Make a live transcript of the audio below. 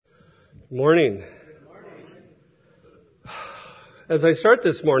Morning. As I start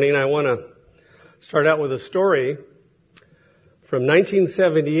this morning, I want to start out with a story from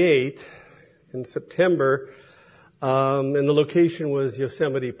 1978 in September, and the location was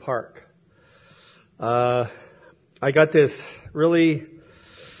Yosemite Park. I got this really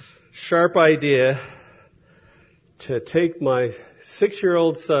sharp idea to take my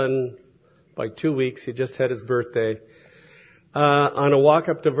 6-year-old son, by 2 weeks, he just had his birthday, on a walk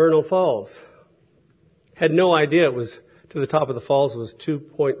up to Vernal Falls. Had no idea it was to the top of the falls was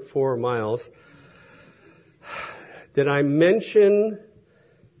 2.4 miles. Did I mention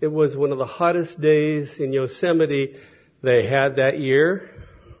it was one of the hottest days in Yosemite they had that year?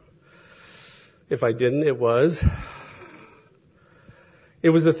 If I didn't, it was.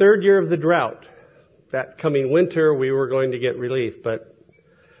 It was the third year of the drought. That coming winter, we were going to get relief, but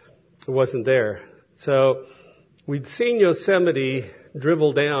it wasn't there. So we'd seen Yosemite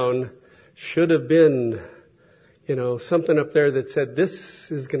dribble down, should have been, something up there that said, this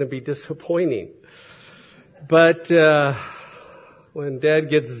is going to be disappointing. But when Dad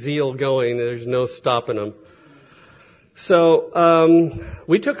gets zeal going, there's no stopping him. So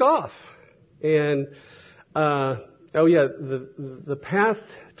we took off. And, the path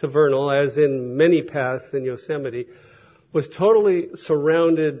to Vernal, as in many paths in Yosemite, was totally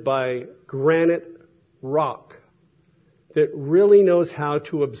surrounded by granite rock that really knows how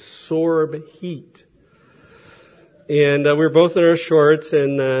to absorb heat. And we were both in our shorts,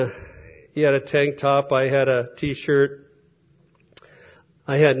 and he had a tank top, I had a t-shirt.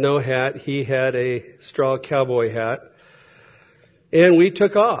 I had no hat, he had a straw cowboy hat. And we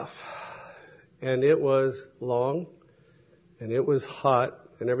took off. And it was long, and it was hot,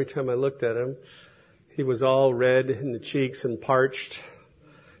 and every time I looked at him, he was all red in the cheeks and parched.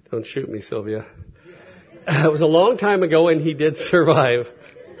 Don't shoot me, Sylvia. It was a long time ago, and he did survive.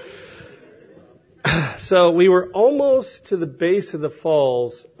 So we were almost to the base of the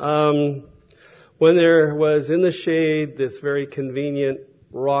falls when there was in the shade this very convenient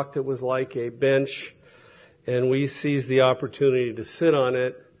rock that was like a bench, and we seized the opportunity to sit on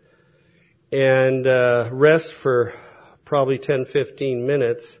it and rest for probably 10-15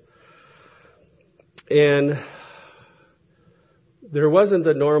 minutes. And there wasn't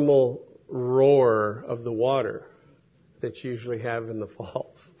the normal roar of the water that you usually have in the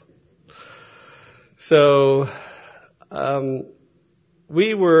falls. So I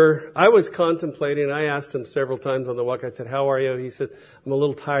was contemplating, I asked him several times on the walk, I said, how are you? He said, I'm a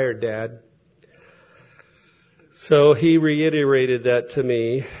little tired, Dad. So he reiterated that to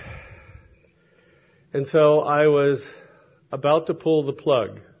me. And so I was about to pull the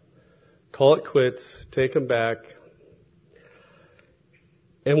plug, call it quits, take him back.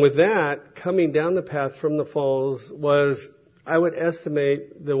 And with that, coming down the path from the falls was, I would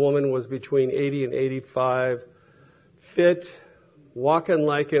estimate the woman was between 80 and 85, fit, walking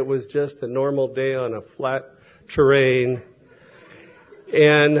like it was just a normal day on a flat terrain.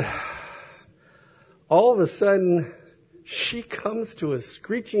 And all of a sudden, she comes to a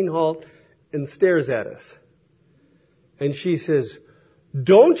screeching halt and stares at us. And she says,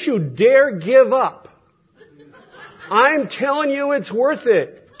 don't you dare give up. I'm telling you it's worth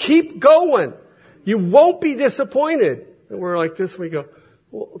it. Keep going. You won't be disappointed. And we're like this, we go,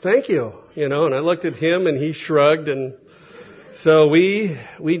 well, thank you. And I looked at him and he shrugged, and so we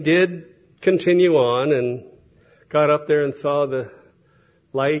did continue on and got up there and saw the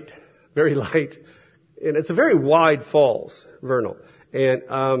light, very light. And it's a very wide falls, Vernal.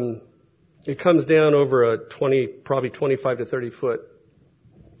 And it comes down over a probably 25 to 30 foot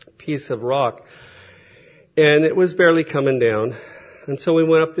piece of rock. And it was barely coming down. And so we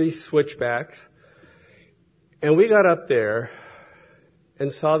went up these switchbacks. And we got up there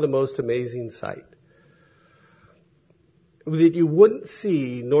and saw the most amazing sight that you wouldn't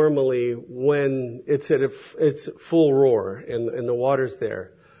see normally when it's at its full roar and the water's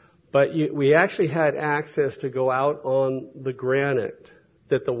there. But we actually had access to go out on the granite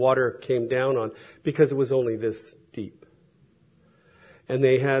that the water came down on because it was only this deep. And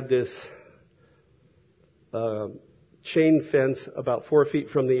they had this chain fence about 4 feet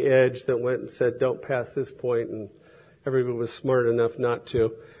from the edge that went and said, don't pass this point, and everybody was smart enough not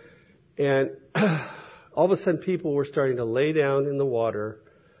to. And all of a sudden people were starting to lay down in the water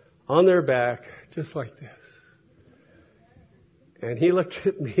on their back just like this. And he looked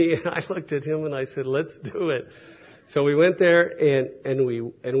at me and I looked at him and I said, let's do it. So we went there and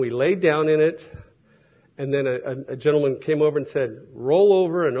we laid down in it. And then a gentleman came over and said, roll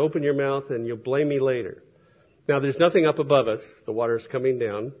over and open your mouth and you'll blame me later. Now there's nothing up above us. The water's coming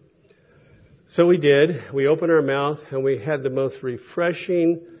down. So we did. We opened our mouth and we had the most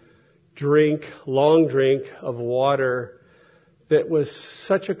refreshing, long drink of water that was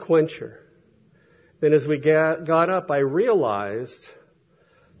such a quencher. Then as we got up, I realized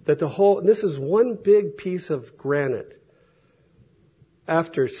that this is one big piece of granite.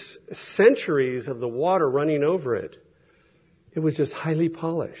 After centuries of the water running over it, it was just highly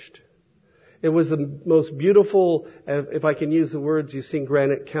polished. It was the most beautiful, if I can use the words, you've seen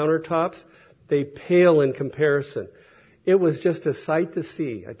granite countertops. They pale in comparison. It was just a sight to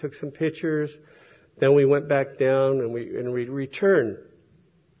see. I took some pictures. Then we went back down and we returned.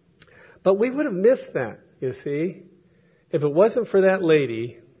 But we would have missed that, you see, if it wasn't for that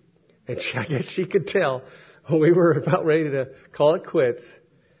lady, and I guess she could tell when we were about ready to call it quits.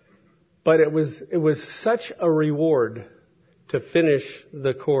 But it was such a reward to finish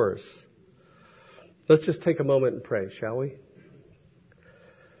the course. Let's just take a moment and pray, shall we?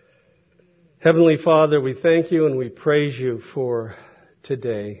 Heavenly Father, we thank you and we praise you for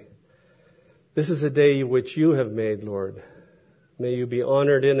today. This is a day which you have made, Lord. May you be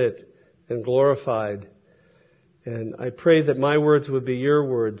honored in it and glorified. And I pray that my words would be your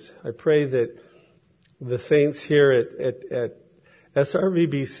words. I pray that the saints here at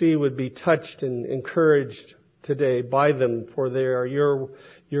SRVBC would be touched and encouraged today by them, for they are your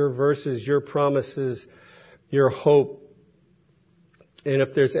verses, your promises, your hope. And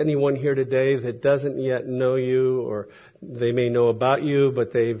if there's anyone here today that doesn't yet know you, or they may know about you,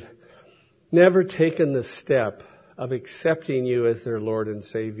 but they've never taken the step of accepting you as their Lord and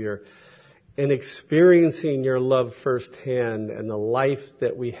Savior and experiencing your love firsthand and the life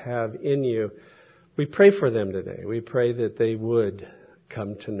that we have in you, we pray for them today. We pray that they would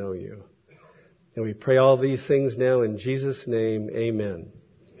come to know you. And we pray all these things now in Jesus' name, amen.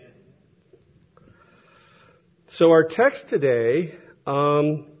 So our text today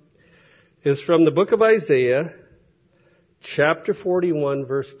is from the book of Isaiah, chapter 41,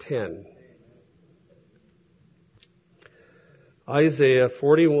 verse 10. Isaiah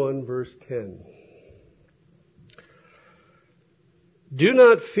 41, verse 10. Do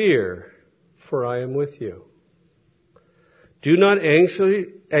not fear, for I am with you. Do not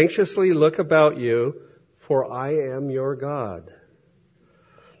anxiously look about you, for I am your God.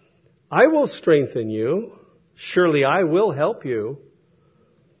 I will strengthen you. Surely I will help you.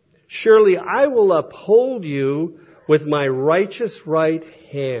 Surely I will uphold you with my righteous right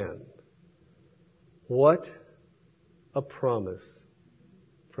hand. What a promise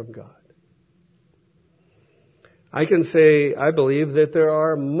from God. I can say, I believe that there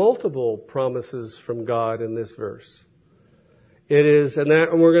are multiple promises from God in this verse. It is, and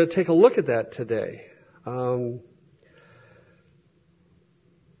we're going to take a look at that today.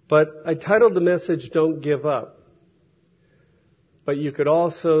 But I titled the message, Don't Give Up. But you could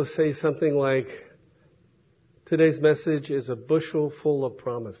also say something like, today's message is a bushel full of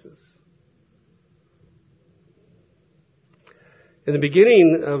promises. In the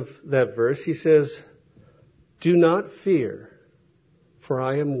beginning of that verse, he says, do not fear, for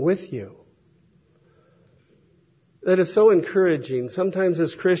I am with you. That is so encouraging. Sometimes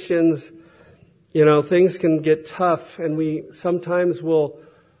as Christians, things can get tough, and we sometimes will,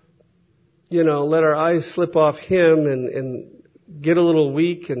 let our eyes slip off Him and get a little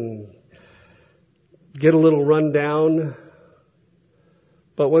weak and get a little run down.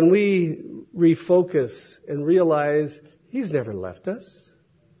 But when we refocus and realize He's never left us,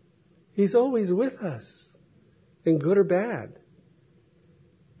 He's always with us, in good or bad.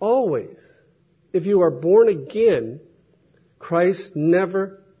 Always. If you are born again, Christ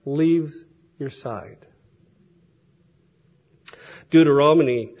never leaves your side.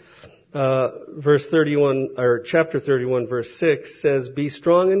 Deuteronomy verse 31, or chapter 31, verse 6 says, be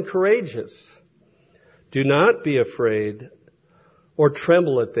strong and courageous. Do not be afraid or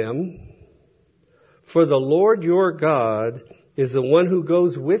tremble at them. For the Lord your God is the one who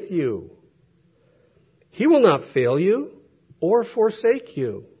goes with you. He will not fail you or forsake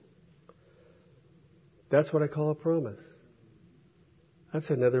you. That's what I call a promise. That's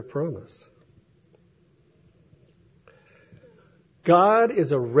another promise. God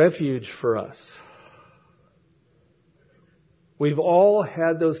is a refuge for us. We've all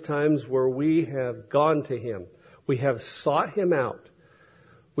had those times where we have gone to Him. We have sought Him out.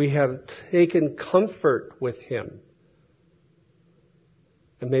 We have taken comfort with Him.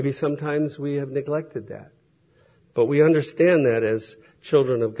 And maybe sometimes we have neglected that. But we understand that as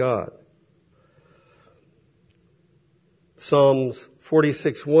children of God. Psalms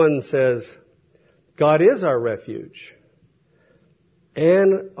 46:1 says, God is our refuge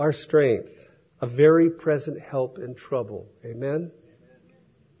and our strength, a very present help in trouble. Amen?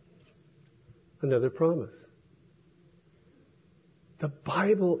 Another promise. The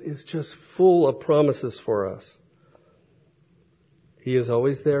Bible is just full of promises for us. He is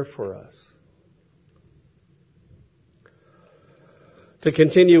always there for us. To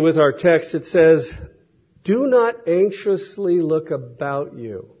continue with our text, it says, "Do not anxiously look about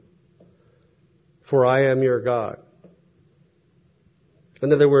you, for I am your God."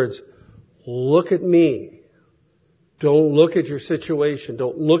 In other words, look at me. Don't look at your situation.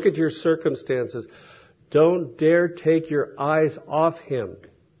 Don't look at your circumstances. Don't dare take your eyes off Him.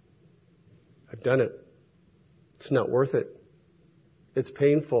 I've done it. It's not worth it. It's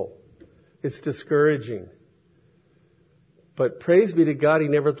painful. It's discouraging. But praise be to God, He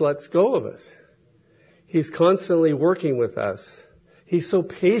never lets go of us. He's constantly working with us. He's so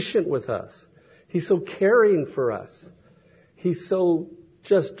patient with us. He's so caring for us. He so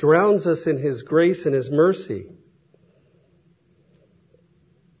just drowns us in His grace and His mercy.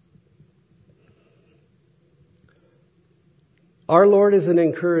 Our Lord is an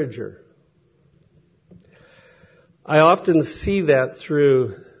encourager. I often see that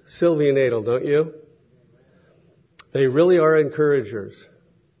through Sylvie and Adel, don't you? They really are encouragers.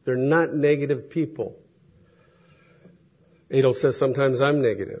 They're not negative people. Adel says sometimes I'm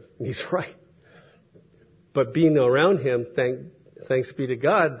negative. And he's right. But being around him, thanks be to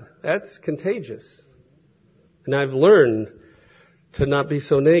God, that's contagious. And I've learned to not be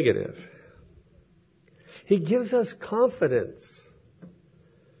so negative. He gives us confidence.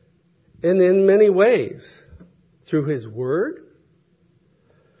 And in many ways. Through His Word.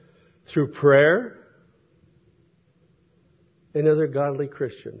 Through prayer. And other godly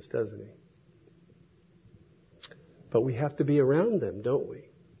Christians, doesn't He? But we have to be around them, don't we?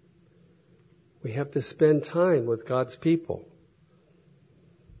 We have to spend time with God's people.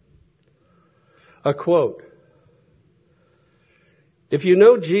 A quote. "If you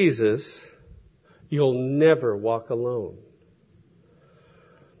know Jesus, you'll never walk alone."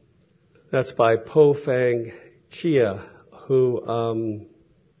 That's by Po Fang Chia, who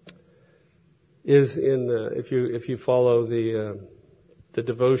is in the, if you follow the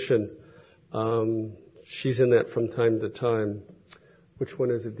devotion, she's in that from time to time. Which one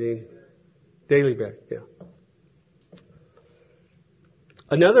is it, Dean? Daily Back, yeah.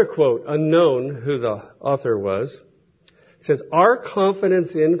 Another quote, unknown who the author was, says, "Our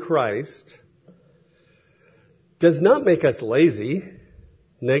confidence in Christ does not make us lazy,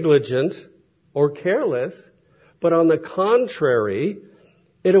 negligent, or careless, but on the contrary,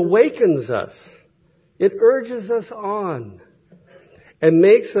 it awakens us. It urges us on and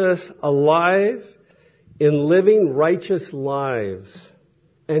makes us alive in living righteous lives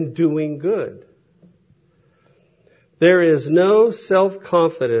and doing good. There is no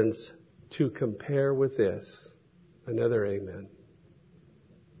self-confidence to compare with this." Another amen.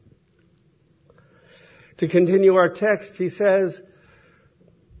 To continue our text, he says,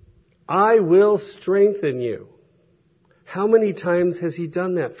 "I will strengthen you." How many times has He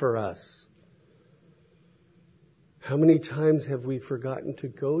done that for us? How many times have we forgotten to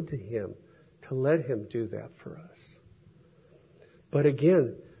go to Him, to let Him do that for us? But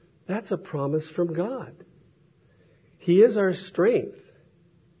again, that's a promise from God. He is our strength.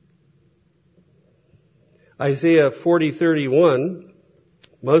 Isaiah 40:31,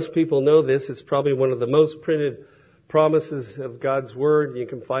 most people know this. It's probably one of the most printed promises of God's Word. You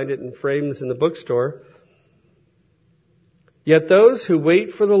can find it in frames in the bookstore. "Yet those who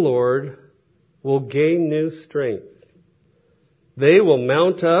wait for the Lord will gain new strength. They will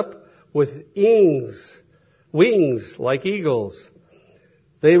mount up with wings like eagles.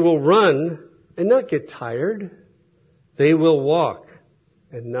 They will run and not get tired. They will walk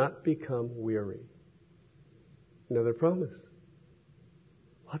and not become weary." Another promise.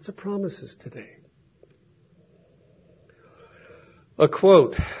 Lots of promises today. A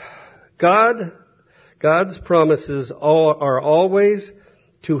quote. God's promises are always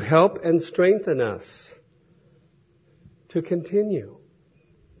to help and strengthen us to continue.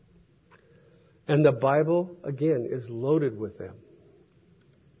 And the Bible, again, is loaded with them.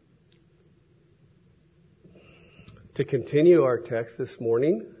 To continue our text this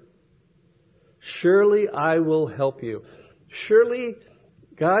morning, "Surely I will help you." Surely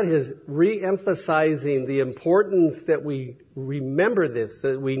God is re-emphasizing the importance that we remember this,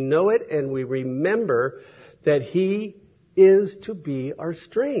 that we know it and we remember that He is to be our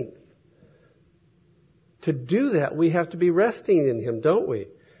strength. To do that, we have to be resting in Him, don't we?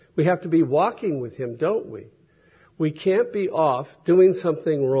 We have to be walking with Him, don't we? We can't be off doing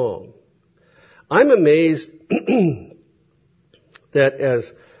something wrong. I'm amazed that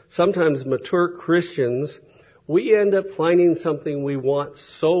as sometimes mature Christians, we end up finding something we want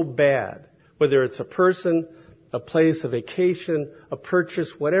so bad, whether it's a person, a place, a vacation, a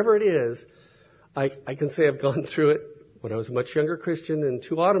purchase, whatever it is, I can say I've gone through it when I was a much younger Christian in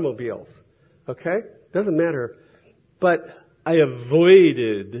 2 automobiles. Okay? Doesn't matter. But I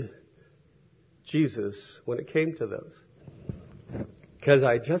avoided Jesus when it came to those. Because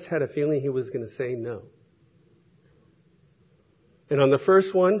I just had a feeling he was going to say no. And on the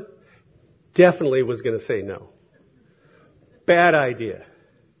first one, definitely was going to say no. Bad idea.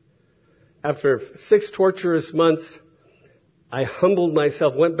 After 6 torturous months, I humbled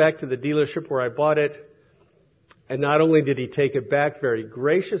myself, went back to the dealership where I bought it, and not only did he take it back very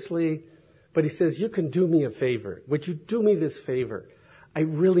graciously, but he says, you can do me a favor. Would you do me this favor? I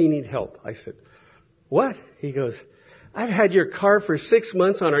really need help. I said, what? He goes, I've had your car for 6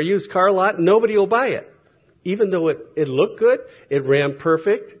 months on our used car lot, and nobody will buy it. Even though it looked good, it ran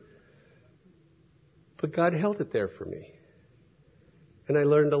perfect, but God held it there for me. And I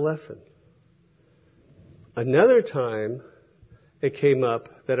learned a lesson. Another time, it came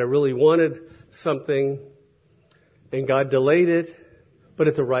up that I really wanted something, and God delayed it, but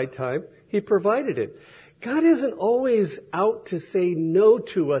at the right time, He provided it. God isn't always out to say no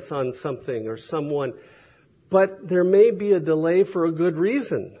to us on something or someone, but there may be a delay for a good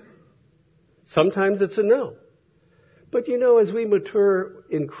reason. Sometimes it's a no. But as we mature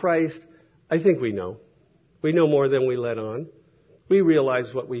in Christ, I think we know. We know more than we let on. We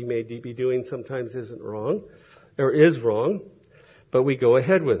realize what we may be doing sometimes isn't wrong, or is wrong, but we go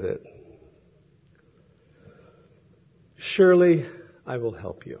ahead with it. Surely I will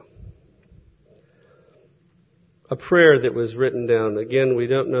help you. A prayer that was written down. Again, we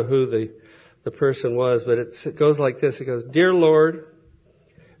don't know who the person was, but it goes like this. It goes, Dear Lord,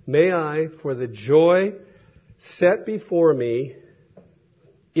 may I, for the joy set before me,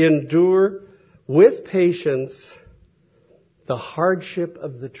 endure with patience the hardship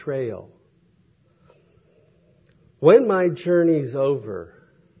of the trail. When my journey's over,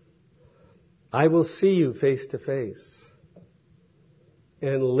 I will see you face to face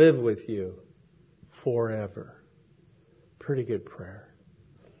and live with you forever. Pretty good prayer.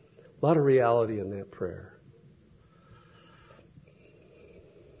 A lot of reality in that prayer.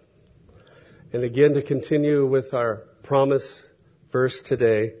 And again, to continue with our promise verse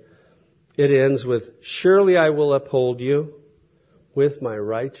today, it ends with, Surely I will uphold you with my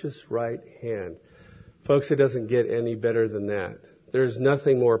righteous right hand. Folks, it doesn't get any better than that. There's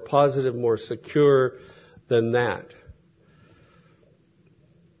nothing more positive, more secure than that.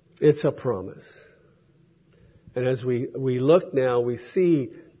 It's a promise. And as we look now, we see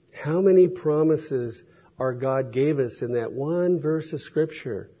how many promises our God gave us in that one verse of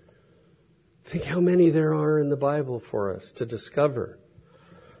Scripture. Think how many there are in the Bible for us to discover.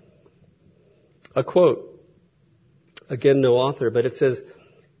 A quote, again, no author, but it says,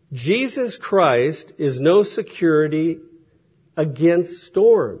 Jesus Christ is no security against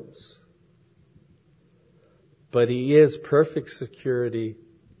storms, but He is perfect security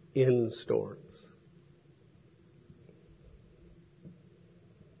in storms.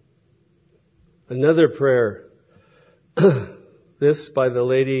 Another prayer, this by the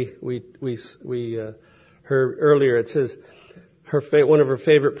lady we heard earlier. It says, one of her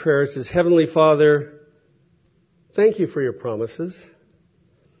favorite prayers is, Heavenly Father, thank you for your promises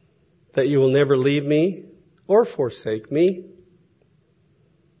that you will never leave me or forsake me.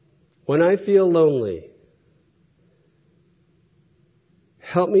 When I feel lonely,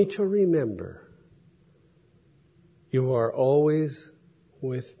 help me to remember you are always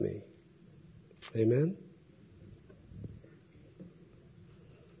with me. Amen.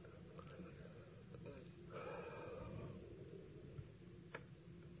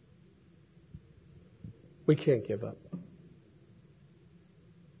 We can't give up.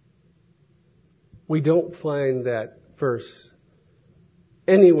 We don't find that verse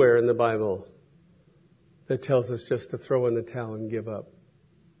anywhere in the Bible that tells us just to throw in the towel and give up.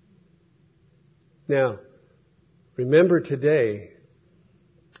 Now, remember today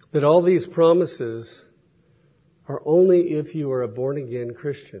that all these promises are only if you are a born-again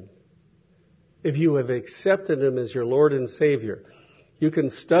Christian. If you have accepted Him as your Lord and Savior. You can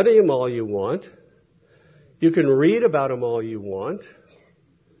study Him all you want. You can read about Him all you want.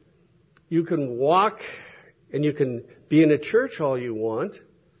 You can walk and you can be in a church all you want.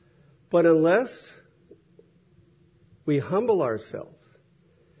 But unless we humble ourselves,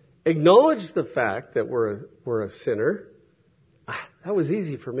 acknowledge the fact that we're a sinner, that was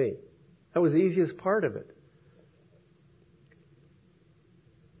easy for me. That was the easiest part of it.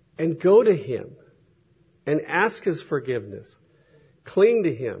 And go to Him and ask His forgiveness. Cling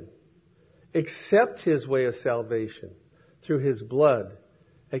to Him. Accept His way of salvation through His blood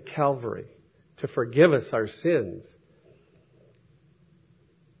at Calvary to forgive us our sins.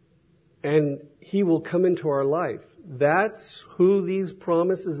 And He will come into our life. That's who these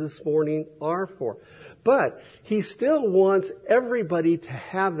promises this morning are for. But He still wants everybody to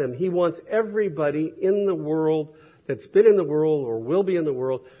have them. He wants everybody in the world that's been in the world or will be in the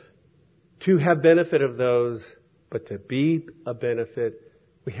world to have benefit of those. But to be a benefit,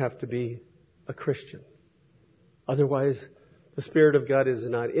 we have to be a Christian. Otherwise, the Spirit of God is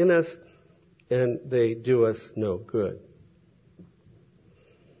not in us, and they do us no good.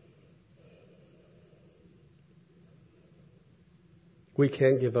 We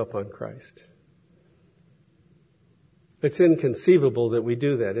can't give up on Christ. It's inconceivable that we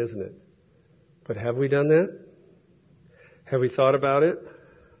do that, isn't it? But have we done that? Have we thought about it?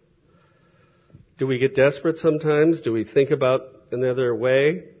 Do we get desperate sometimes? Do we think about another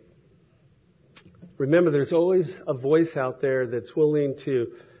way? Remember, there's always a voice out there that's willing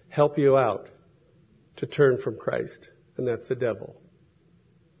to help you out to turn from Christ, and that's the devil.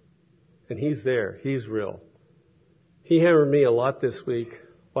 And he's there. He's real. He hammered me a lot this week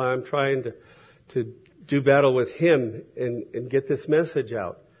while I'm trying to do battle with him and get this message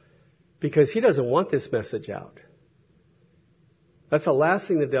out. Because he doesn't want this message out. That's the last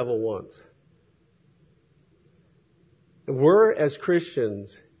thing the devil wants. We're, as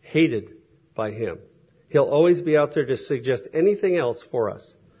Christians, hated by him. He'll always be out there to suggest anything else for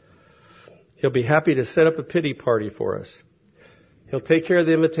us. He'll be happy to set up a pity party for us. He'll take care of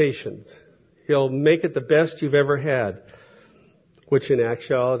the invitations. He'll make it the best you've ever had, which in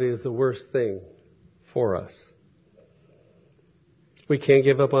actuality is the worst thing for us. We can't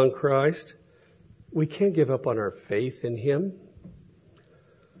give up on Christ. We can't give up on our faith in Him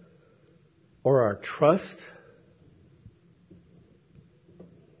or our trust.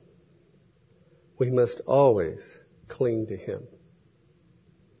 We must always cling to Him.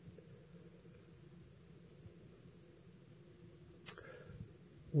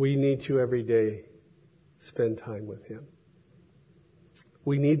 We need to every day spend time with Him.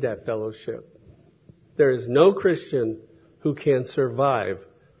 We need that fellowship. There is no Christian who can survive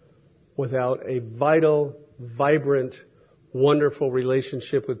without a vital, vibrant, wonderful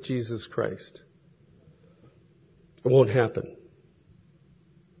relationship with Jesus Christ. It won't happen.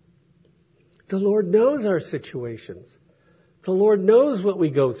 The Lord knows our situations. The Lord knows what we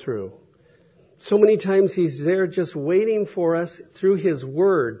go through. So many times He's there just waiting for us through His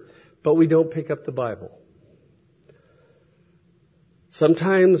Word, but we don't pick up the Bible.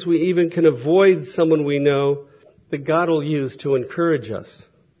 Sometimes we even can avoid someone we know that God will use to encourage us.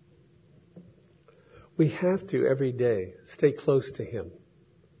 We have to every day stay close to Him,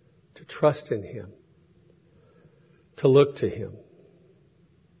 to trust in Him, to look to Him.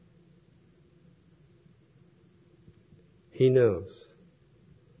 He knows.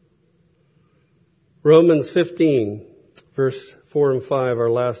 Romans 15, verse 4 and 5,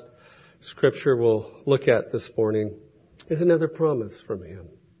 our last scripture we'll look at this morning, is another promise from Him.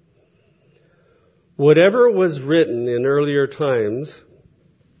 Whatever was written in earlier times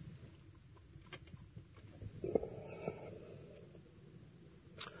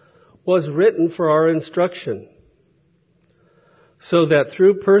was written for our instruction, so that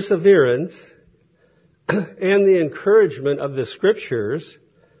through perseverance and the encouragement of the Scriptures,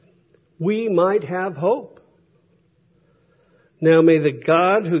 we might have hope. Now may the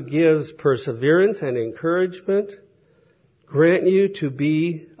God who gives perseverance and encouragement grant you to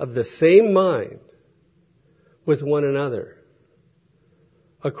be of the same mind with one another,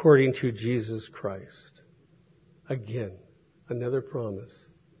 according to Jesus Christ. Again, another promise.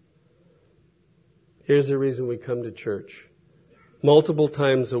 Here's the reason we come to church multiple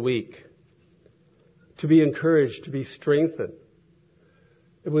times a week. To be encouraged, to be strengthened.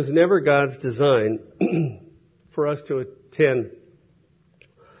 It was never God's design for us to attend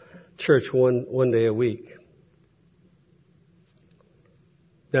church one day a week.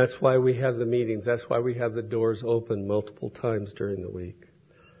 That's why we have the meetings. That's why we have the doors open multiple times during the week.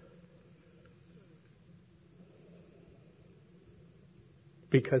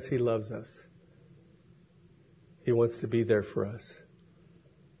 Because He loves us. He wants to be there for us.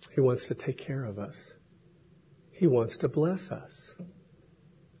 He wants to take care of us. He wants to bless us.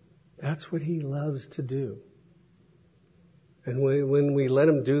 That's what He loves to do. And when we let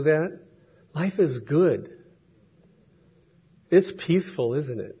Him do that, life is good. It's peaceful,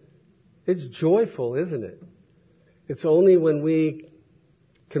 isn't it? It's joyful, isn't it? It's only when we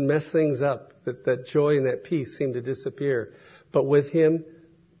can mess things up that joy and that peace seem to disappear. But with Him,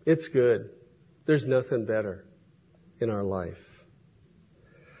 it's good. There's nothing better in our life.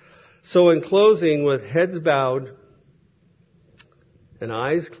 So in closing, with heads bowed and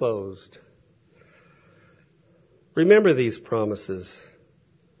eyes closed, Remember these promises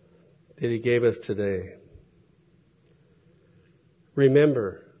that He gave us today.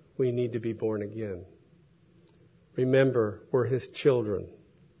 Remember, we need to be born again. Remember, we're His children.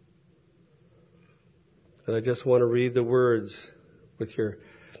 And I just want to read the words with your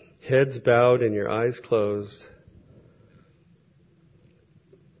heads bowed and your eyes closed.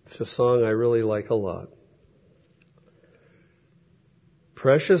 It's a song I really like a lot.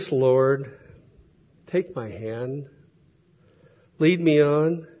 Precious Lord, take my hand. Lead me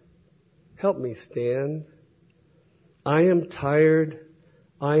on. Help me stand. I am tired.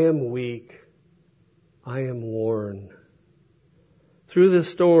 I am weak. I am worn. Through the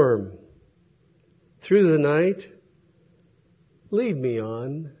storm, through the night, lead me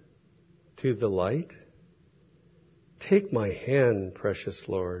on to the light. Take my hand, precious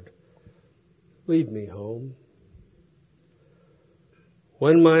Lord. Lead me home.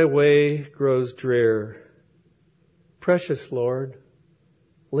 When my way grows drear, precious Lord,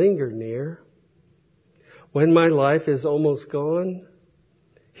 linger near. When my life is almost gone,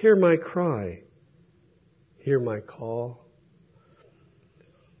 hear my cry, hear my call.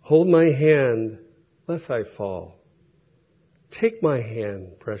 Hold my hand, lest I fall. Take my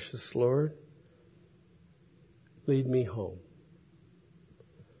hand, precious Lord. Lead me home.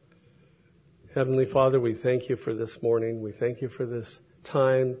 Heavenly Father, we thank You for this morning. We thank You for this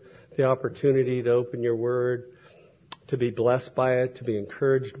time, the opportunity to open Your Word, to be blessed by it, to be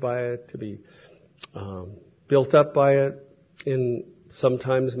encouraged by it, to be built up by it. In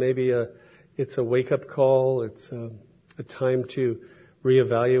sometimes maybe it's a wake-up call. It's a time to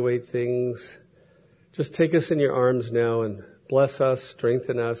reevaluate things. Just take us in Your arms now and bless us,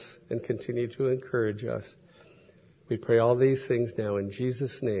 strengthen us, and continue to encourage us. We pray all these things now in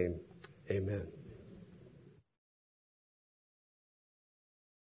Jesus' name. Amen.